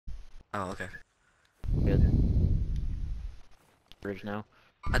Oh, okay. Good. Bridge now.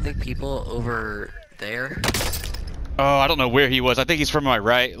 I think people over there. Oh, I don't know where he was. I think he's from my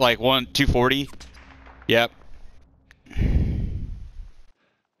right, like 240. Yep.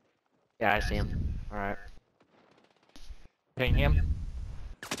 Yeah, I see him. Alright. Ping him.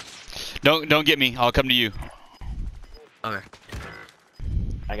 Don't get me. I'll come to you. Okay.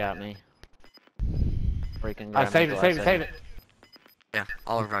 I got me. Freaking I save it. Yeah,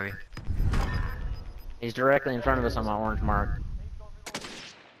 I'll revive you. He's directly in front of us on my orange mark.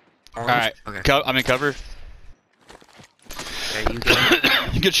 Orange? Alright. Okay. I'm in cover. Okay, you get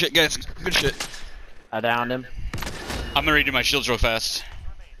him. Good shit, guys. Good shit. I downed him. I'm gonna redo my shields real fast.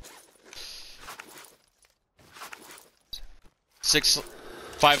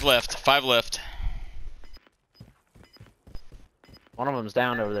 5 left. 5 left. One of them's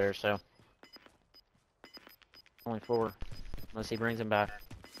downed over there, so. Only 4. Unless he brings him back.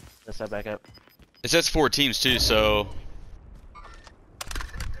 Let's set back up. It says 4 teams too, so.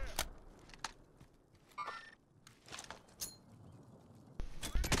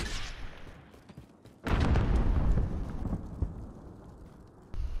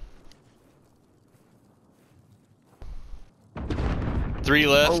 Three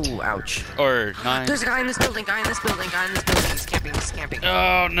left. Oh, ouch. Or 9. There's a guy in this building, He's camping.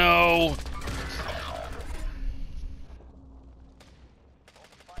 Oh no!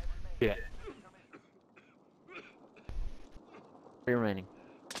 Yeah. 3 remaining.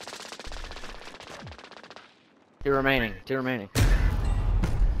 2 remaining. 2 remaining.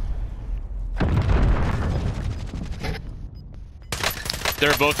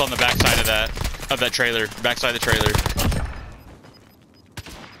 They're both on the backside of that trailer. Backside of the trailer.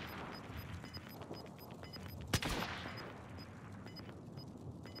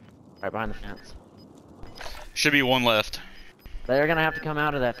 Right behind the fence. Should be 1 left. They're gonna have to come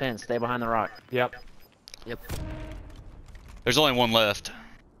out of that fence. Stay behind the rock. Yep. Yep. There's only 1 left.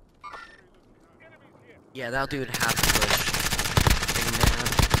 Yeah, that'll do it half the push. Bring him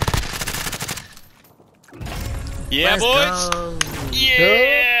down. Yeah, Let's boys! go.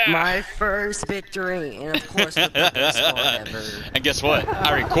 Yeah! My first victory, and of course the best score ever. And guess what?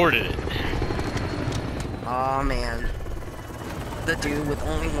 I recorded it. Aw, man. The dude with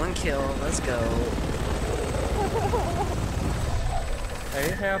only 1 kill. Let's go. Hey,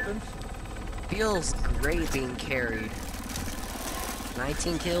 it happens. Feels great being carried.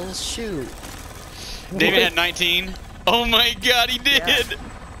 19 kills? Shoot. David had 19. Oh my god, he did! Yeah.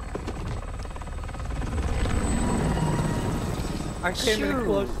 I came in a Shoot.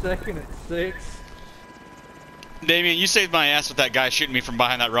 close second at 6. Damien, you saved my ass with that guy shooting me from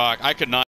behind that rock. I could not.